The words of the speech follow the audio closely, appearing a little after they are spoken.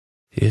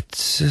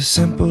It's as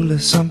simple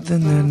as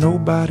something that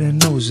nobody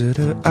knows it.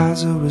 Her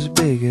eyes are as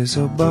big as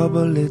her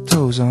bubbly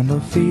toes. On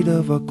the feet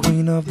of a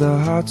queen of the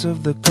hearts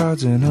of the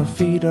cards, and her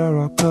feet are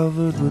all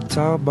covered with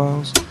tar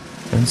balls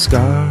and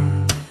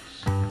scars.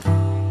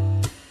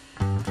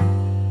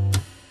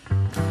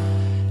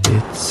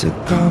 It's a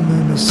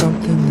common as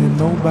something that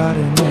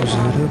nobody knows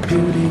it. Her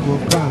beauty will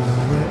follow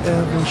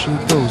wherever she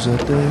goes.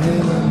 At the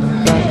hill and the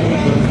back of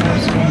her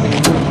house in the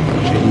wood.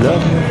 She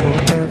loved me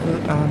forever,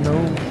 I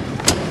know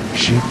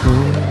she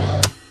could.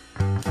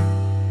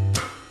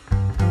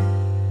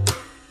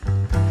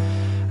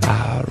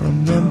 I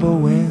remember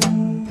when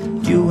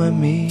you and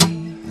me,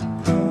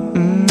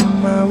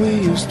 how we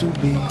used to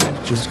be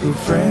just good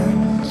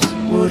friends,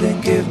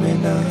 wouldn't give me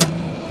none,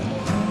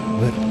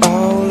 but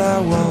all I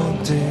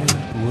wanted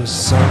was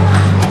some.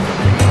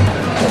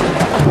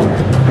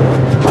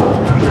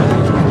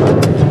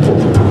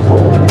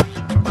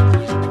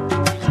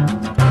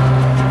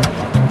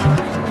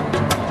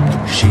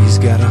 She's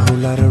got a whole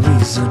lot of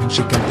reasons.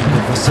 She can think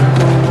of a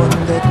simple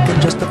one that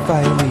can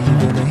justify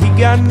leaving. And he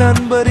got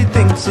none, but he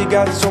thinks he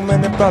got so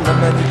many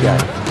problems, and he got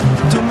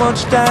too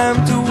much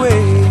time to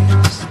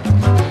waste.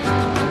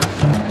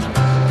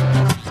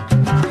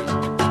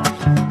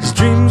 His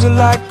dreams are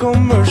like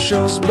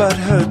commercials, but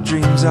her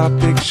dreams are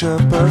picture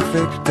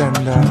perfect.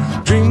 And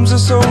our dreams are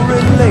so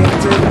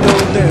related,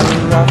 though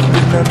they're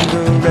often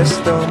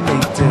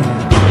underestimated.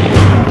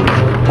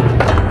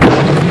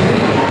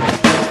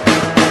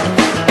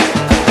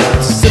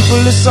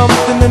 Simple as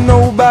something that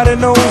nobody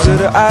knows it.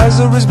 Her eyes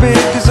are as big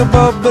as her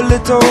bubbly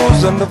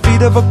toes. On the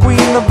feet of a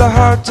queen of the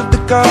hearts of the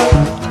car,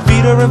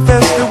 feet are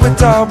infested with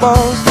tar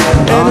balls.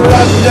 And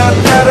la da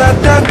da da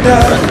da da,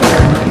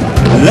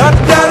 la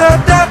da da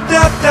da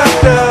da da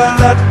da,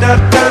 la da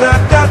da da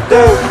da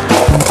da,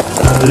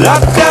 la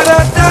da da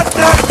da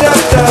da.